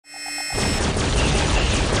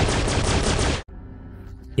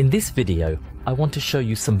In this video, I want to show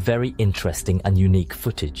you some very interesting and unique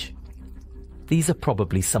footage. These are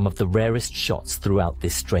probably some of the rarest shots throughout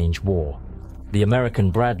this strange war. The American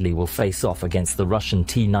Bradley will face off against the Russian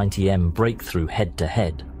T-90M breakthrough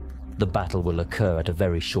head-to-head. The battle will occur at a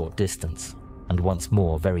very short distance, and once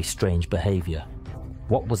more very strange behavior.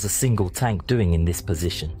 What was a single tank doing in this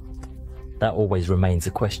position? That always remains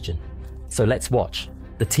a question. So let's watch.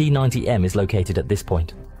 The T-90M is located at this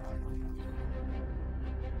point.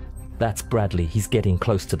 That's Bradley, he's getting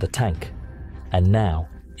close to the tank. And now,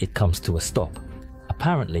 it comes to a stop.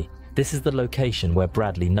 Apparently, this is the location where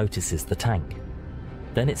Bradley notices the tank.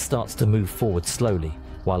 Then it starts to move forward slowly,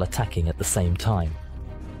 while attacking at the same time.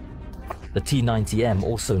 The T-90M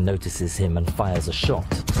also notices him and fires a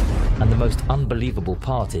shot. And the most unbelievable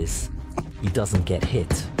part is, he doesn't get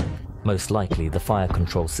hit. Most likely, the fire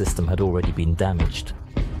control system had already been damaged.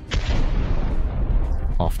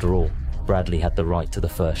 After all, Bradley had the right to the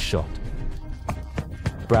first shot.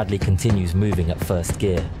 Bradley continues moving at first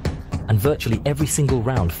gear, and virtually every single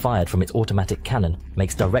round fired from its automatic cannon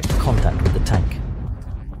makes direct contact with the tank.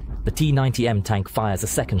 The T-90M tank fires a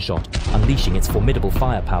second shot, unleashing its formidable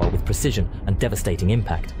firepower with precision and devastating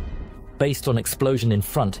impact. Based on explosion in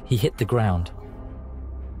front, he hit the ground.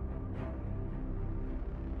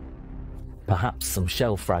 Perhaps some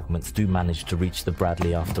shell fragments do manage to reach the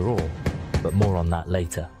Bradley after all, but more on that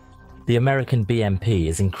later. The American BMP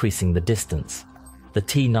is increasing the distance. The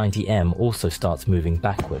T-90M also starts moving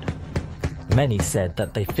backward. Many said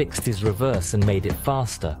that they fixed his reverse and made it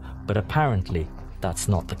faster, but apparently that's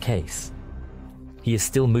not the case. He is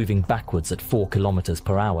still moving backwards at 4 kilometers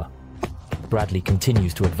per hour. Bradley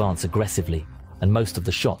continues to advance aggressively, and most of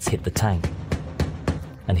the shots hit the tank.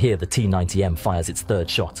 And here the T-90M fires its third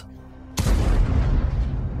shot,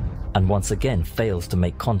 and once again fails to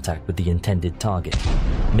make contact with the intended target,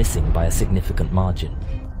 missing by a significant margin.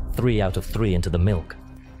 3 out of 3 into the milk.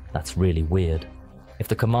 That's really weird. If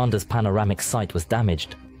the commander's panoramic sight was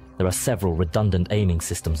damaged, there are several redundant aiming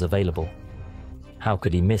systems available. How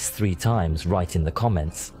could he miss 3 times? Write in the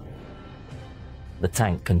comments. The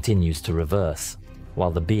tank continues to reverse,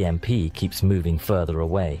 while the BMP keeps moving further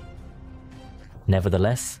away.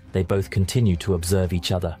 Nevertheless, they both continue to observe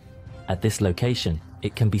each other. At this location,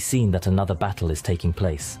 it can be seen that another battle is taking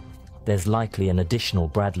place. There's likely an additional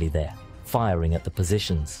Bradley there, firing at the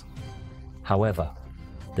positions. However,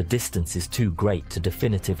 the distance is too great to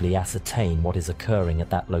definitively ascertain what is occurring at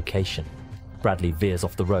that location. Bradley veers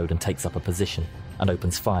off the road and takes up a position, and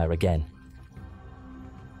opens fire again.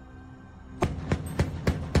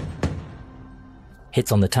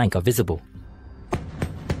 Hits on the tank are visible.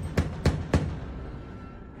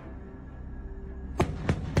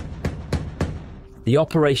 The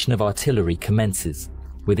operation of artillery commences,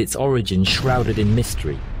 with its origin shrouded in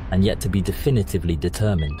mystery and yet to be definitively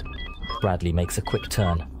determined. Bradley makes a quick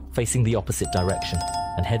turn, facing the opposite direction,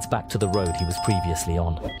 and heads back to the road he was previously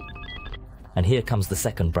on. And here comes the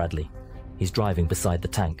second Bradley. He's driving beside the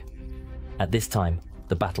tank. At this time,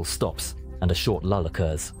 the battle stops and a short lull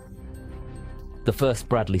occurs. The first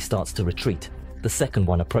Bradley starts to retreat, the second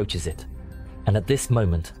one approaches it. And at this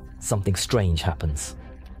moment, something strange happens.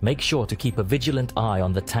 Make sure to keep a vigilant eye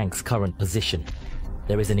on the tank's current position.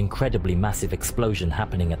 There is an incredibly massive explosion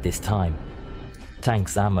happening at this time.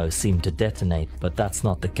 Tank's ammo seem to detonate, but that's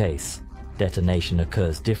not the case. Detonation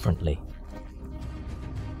occurs differently.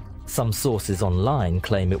 Some sources online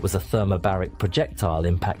claim it was a thermobaric projectile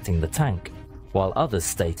impacting the tank, while others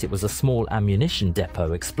state it was a small ammunition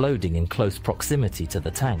depot exploding in close proximity to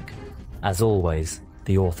the tank. As always,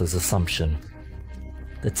 the author's assumption.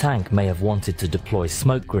 The tank may have wanted to deploy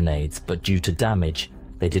smoke grenades, but due to damage,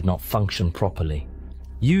 they did not function properly.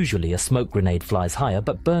 Usually a smoke grenade flies higher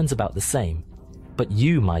but burns about the same. But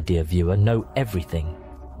you, my dear viewer, know everything.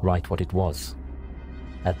 Write what it was.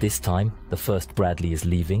 At this time, the first Bradley is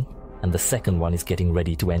leaving, and the second one is getting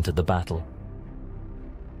ready to enter the battle.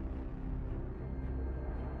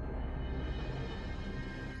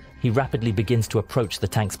 He rapidly begins to approach the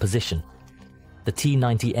tank's position. The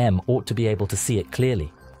T-90M ought to be able to see it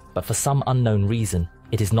clearly, but for some unknown reason,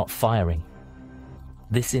 it is not firing.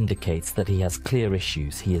 This indicates that he has clear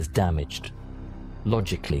issues, he is damaged.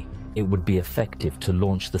 Logically, it would be effective to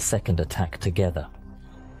launch the second attack together.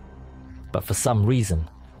 But for some reason,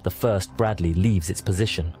 the first Bradley leaves its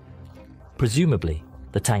position. Presumably,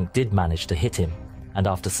 the tank did manage to hit him, and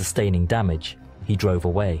after sustaining damage, he drove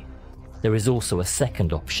away. There is also a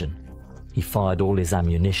second option. He fired all his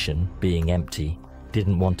ammunition, being empty,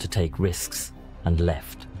 didn't want to take risks, and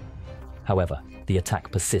left. However, the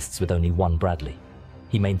attack persists with only one Bradley.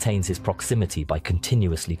 He maintains his proximity by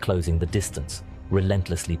continuously closing the distance,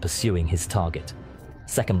 relentlessly pursuing his target.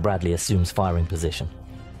 2nd Bradley assumes firing position.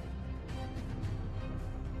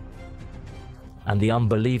 And the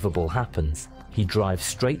unbelievable happens. He drives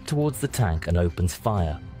straight towards the tank and opens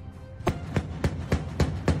fire.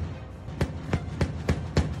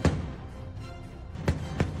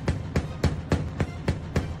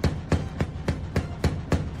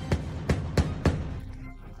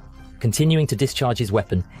 Continuing to discharge his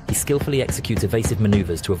weapon, he skillfully executes evasive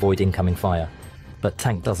maneuvers to avoid incoming fire. But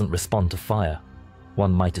tank doesn't respond to fire.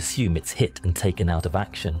 One might assume it's hit and taken out of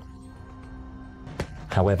action.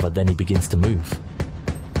 However, then he begins to move.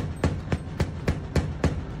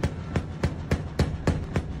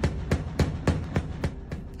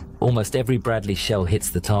 Almost every Bradley shell hits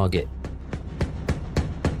the target.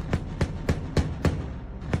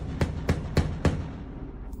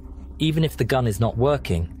 Even if the gun is not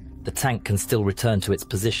working, the tank can still return to its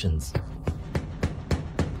positions.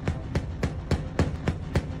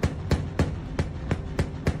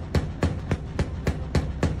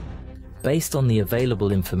 Based on the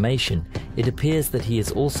available information, it appears that he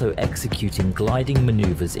is also executing gliding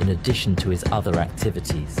maneuvers in addition to his other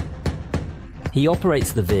activities. He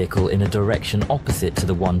operates the vehicle in a direction opposite to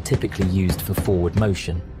the one typically used for forward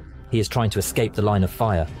motion. He is trying to escape the line of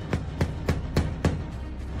fire.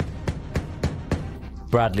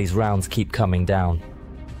 Bradley's rounds keep coming down.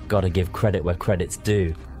 Gotta give credit where credit's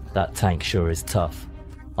due. That tank sure is tough.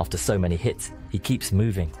 After so many hits, he keeps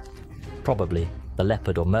moving. Probably the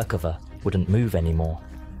Leopard or Merkava wouldn't move anymore.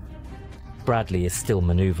 Bradley is still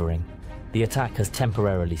maneuvering. The attack has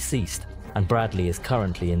temporarily ceased, and Bradley is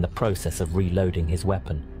currently in the process of reloading his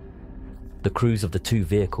weapon. The crews of the two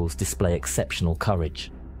vehicles display exceptional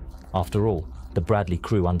courage. After all, the Bradley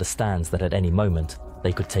crew understands that at any moment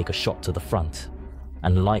they could take a shot to the front.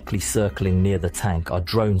 And likely circling near the tank are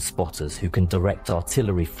drone spotters who can direct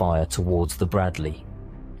artillery fire towards the Bradley.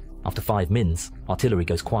 After 5 mins, artillery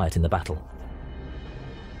goes quiet in the battle.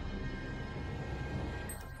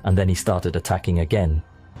 And then he started attacking again.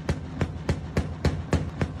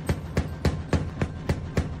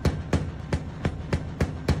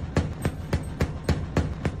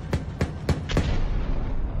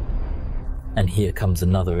 And here comes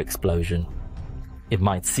another explosion. It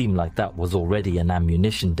might seem like that was already an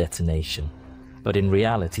ammunition detonation, but in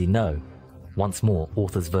reality, no. Once more,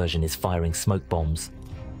 Author's version is firing smoke bombs.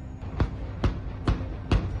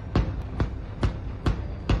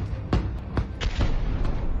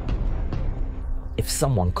 If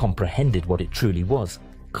someone comprehended what it truly was,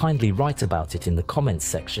 kindly write about it in the comments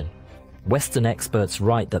section. Western experts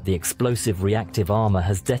write that the explosive reactive armor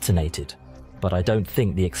has detonated, but I don't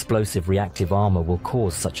think the explosive reactive armor will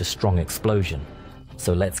cause such a strong explosion.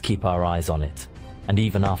 So let's keep our eyes on it. And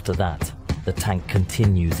even after that, the tank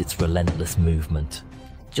continues its relentless movement.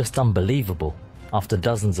 Just unbelievable. After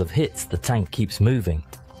dozens of hits, the tank keeps moving.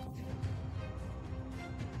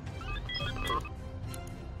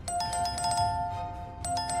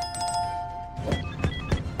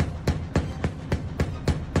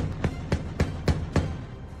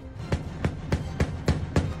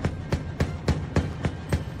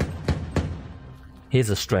 Here's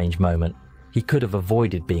a strange moment. He could have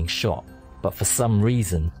avoided being shot, but for some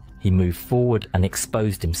reason, he moved forward and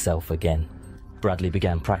exposed himself again. Bradley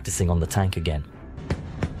began practicing on the tank again.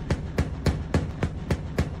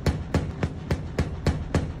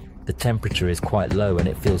 The temperature is quite low and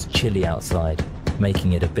it feels chilly outside,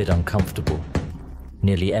 making it a bit uncomfortable.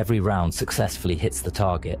 Nearly every round successfully hits the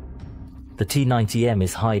target. The T-90M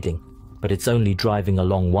is hiding, but it's only driving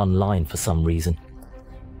along one line for some reason.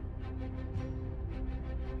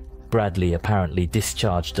 Bradley apparently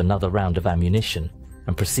discharged another round of ammunition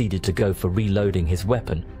and proceeded to go for reloading his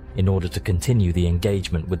weapon in order to continue the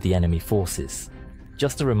engagement with the enemy forces.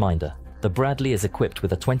 Just a reminder, the Bradley is equipped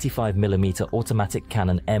with a 25mm automatic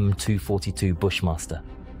cannon M242 Bushmaster.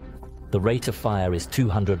 The rate of fire is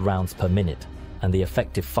 200 rounds per minute and the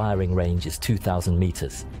effective firing range is 2,000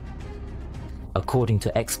 meters. According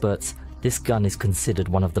to experts, this gun is considered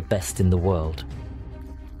one of the best in the world.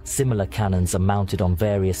 Similar cannons are mounted on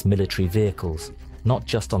various military vehicles, not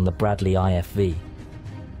just on the Bradley IFV.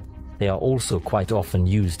 They are also quite often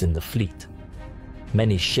used in the fleet.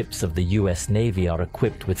 Many ships of the US Navy are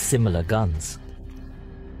equipped with similar guns.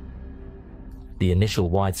 The initial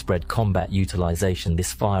widespread combat utilization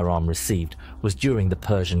this firearm received was during the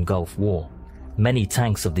Persian Gulf War. Many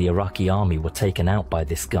tanks of the Iraqi army were taken out by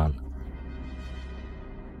this gun.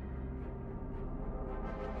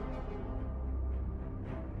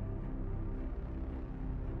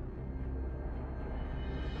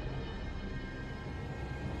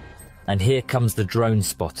 And here comes the drone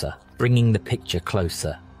spotter, bringing the picture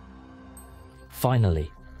closer.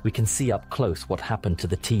 Finally, we can see up close what happened to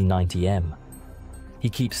the T-90M. He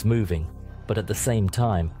keeps moving, but at the same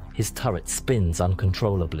time, his turret spins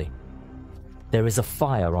uncontrollably. There is a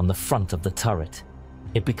fire on the front of the turret.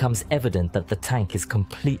 It becomes evident that the tank is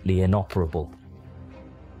completely inoperable.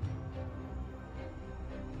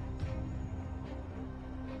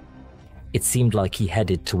 It seemed like he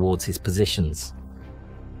headed towards his positions,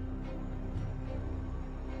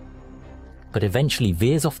 but eventually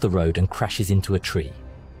veers off the road and crashes into a tree.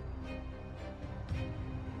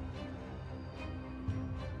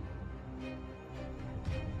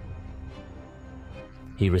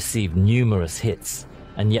 He received numerous hits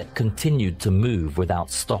and yet continued to move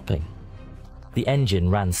without stopping. The engine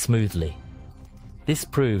ran smoothly. This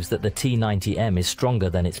proves that the T-90M is stronger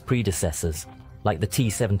than its predecessors, like the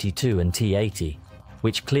T-72 and T-80,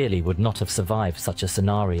 which clearly would not have survived such a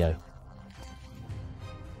scenario.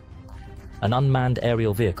 An unmanned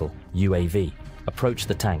aerial vehicle, UAV, approached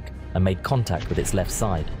the tank and made contact with its left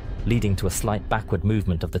side, leading to a slight backward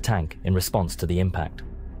movement of the tank in response to the impact.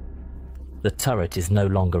 The turret is no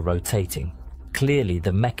longer rotating. Clearly,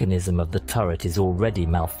 the mechanism of the turret is already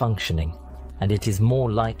malfunctioning, and it is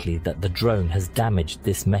more likely that the drone has damaged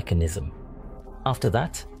this mechanism. After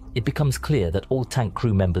that, it becomes clear that all tank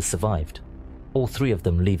crew members survived. All three of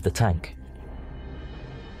them leave the tank.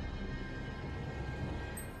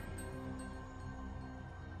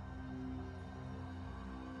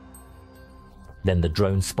 Then the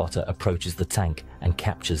drone spotter approaches the tank and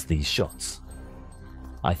captures these shots.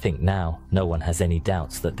 I think now no one has any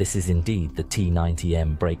doubts that this is indeed the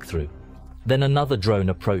T-90M breakthrough. Then another drone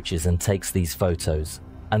approaches and takes these photos,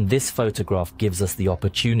 and this photograph gives us the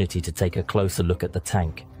opportunity to take a closer look at the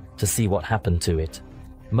tank, to see what happened to it.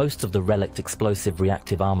 Most of the relict explosive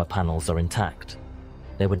reactive armor panels are intact.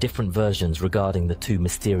 There were different versions regarding the two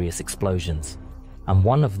mysterious explosions, and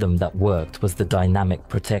one of them that worked was the dynamic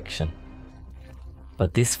protection.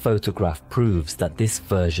 But this photograph proves that this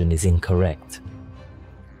version is incorrect.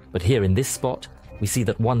 But here in this spot, we see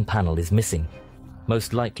that one panel is missing.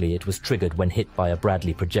 Most likely it was triggered when hit by a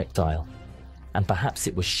Bradley projectile, and perhaps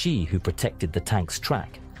it was she who protected the tank's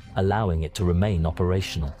track, allowing it to remain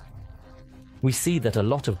operational. We see that a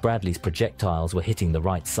lot of Bradley's projectiles were hitting the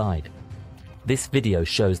right side. This video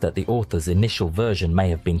shows that the author's initial version may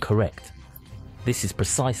have been correct. This is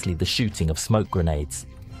precisely the shooting of smoke grenades.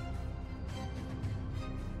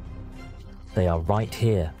 They are right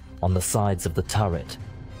here, on the sides of the turret.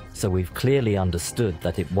 So we've clearly understood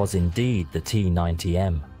that it was indeed the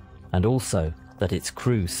T-90M, and also that its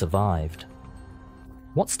crew survived.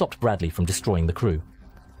 What stopped Bradley from destroying the crew?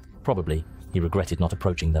 Probably he regretted not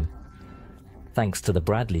approaching them. Thanks to the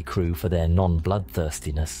Bradley crew for their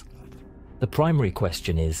non-bloodthirstiness. The primary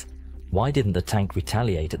question is, why didn't the tank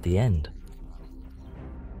retaliate at the end?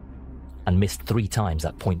 And missed 3 times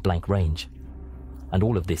at point-blank range. And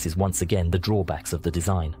all of this is once again the drawbacks of the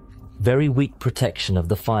design. Very weak protection of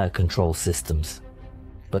the fire control systems.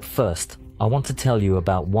 But first, I want to tell you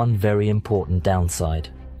about one very important downside.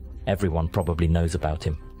 Everyone probably knows about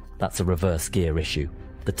him. That's a reverse gear issue.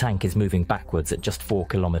 The tank is moving backwards at just 4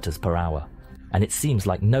 kilometers per hour, and it seems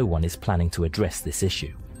like no one is planning to address this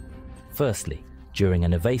issue. Firstly, during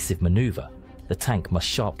an evasive maneuver, the tank must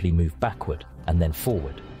sharply move backward and then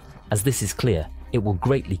forward. As this is clear, it will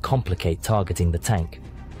greatly complicate targeting the tank,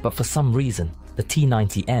 but for some reason, the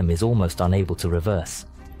T-90M is almost unable to reverse.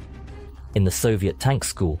 In the Soviet tank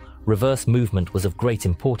school, reverse movement was of great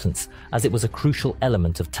importance as it was a crucial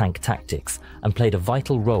element of tank tactics and played a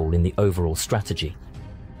vital role in the overall strategy.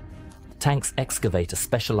 Tanks excavate a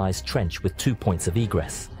specialized trench with 2 points of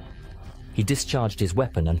egress. He discharged his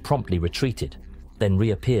weapon and promptly retreated, then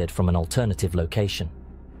reappeared from an alternative location.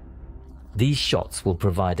 These shots will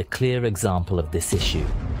provide a clear example of this issue.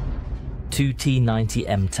 2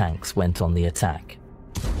 T-90M tanks went on the attack.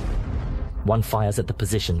 One fires at the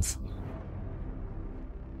positions.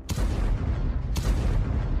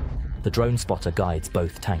 The drone spotter guides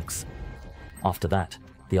both tanks. After that,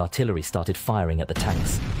 the artillery started firing at the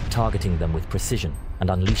tanks, targeting them with precision and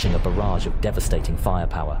unleashing a barrage of devastating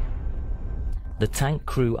firepower. The tank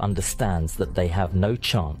crew understands that they have no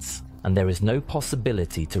chance and there is no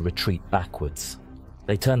possibility to retreat backwards.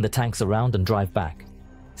 They turn the tanks around and drive back.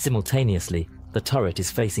 Simultaneously, the turret is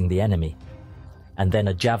facing the enemy. And then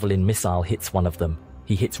a javelin missile hits one of them.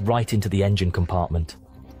 He hits right into the engine compartment.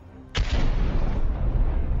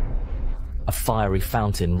 A fiery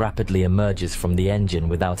fountain rapidly emerges from the engine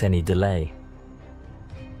without any delay.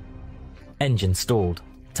 Engine stalled,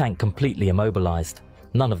 tank completely immobilized,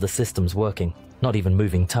 none of the systems working, not even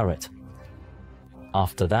moving turret.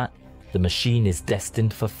 After that, the machine is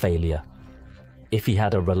destined for failure. If he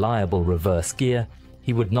had a reliable reverse gear,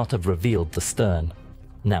 he would not have revealed the stern.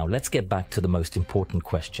 Now let's get back to the most important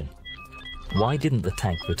question. Why didn't the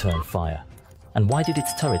tank return fire? And why did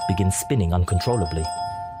its turret begin spinning uncontrollably?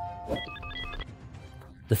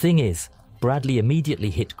 The thing is, Bradley immediately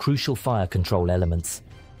hit crucial fire control elements.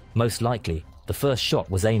 Most likely, the first shot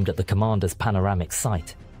was aimed at the commander's panoramic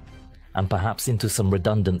sight, and perhaps into some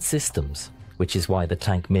redundant systems, which is why the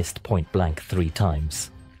tank missed point blank 3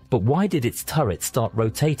 times. But why did its turret start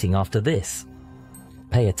rotating after this?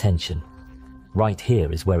 Pay attention. Right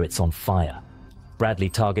here is where it's on fire. Bradley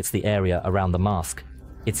targets the area around the mask.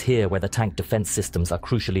 It's here where the tank defense systems are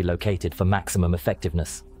crucially located for maximum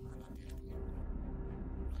effectiveness.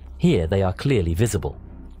 Here they are clearly visible.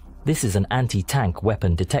 This is an anti-tank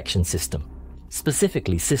weapon detection system,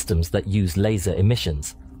 specifically systems that use laser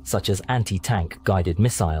emissions, such as anti-tank guided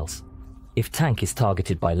missiles. If tank is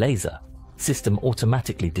targeted by laser, system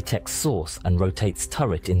automatically detects source and rotates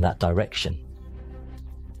turret in that direction.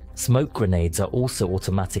 Smoke grenades are also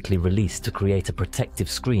automatically released to create a protective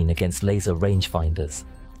screen against laser rangefinders.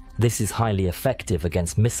 This is highly effective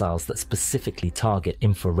against missiles that specifically target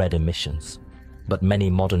infrared emissions. But many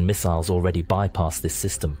modern missiles already bypass this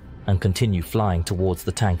system and continue flying towards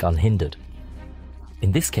the tank unhindered.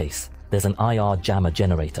 In this case, there's an IR jammer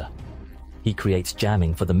generator. He creates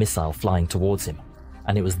jamming for the missile flying towards him,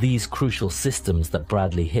 and it was these crucial systems that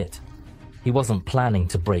Bradley hit. He wasn't planning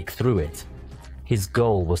to break through it. His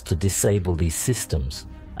goal was to disable these systems,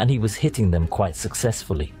 and he was hitting them quite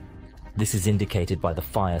successfully. This is indicated by the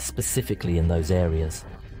fire specifically in those areas.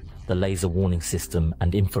 The laser warning system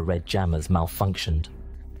and infrared jammers malfunctioned,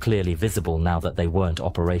 clearly visible now that they weren't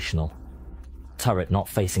operational. Turret not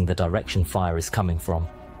facing the direction fire is coming from.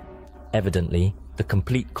 Evidently, the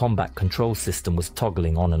complete combat control system was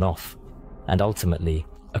toggling on and off, and ultimately,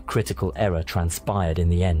 a critical error transpired in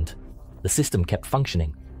the end. The system kept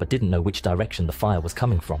functioning, but didn't know which direction the fire was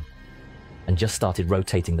coming from, and just started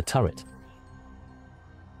rotating the turret.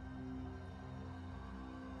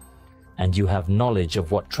 And you have knowledge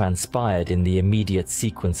of what transpired in the immediate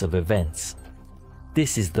sequence of events.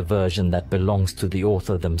 This is the version that belongs to the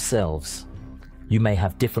author themselves. You may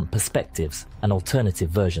have different perspectives and alternative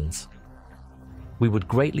versions. We would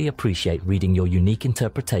greatly appreciate reading your unique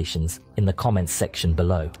interpretations in the comments section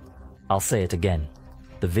below. I'll say it again,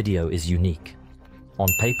 the video is unique. On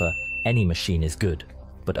paper, any machine is good,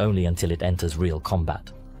 but only until it enters real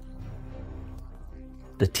combat.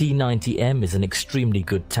 The T-90M is an extremely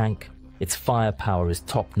good tank. Its firepower is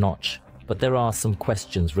top-notch, but there are some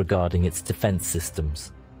questions regarding its defense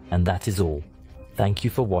systems. And that is all. Thank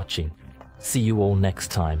you for watching. See you all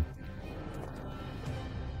next time.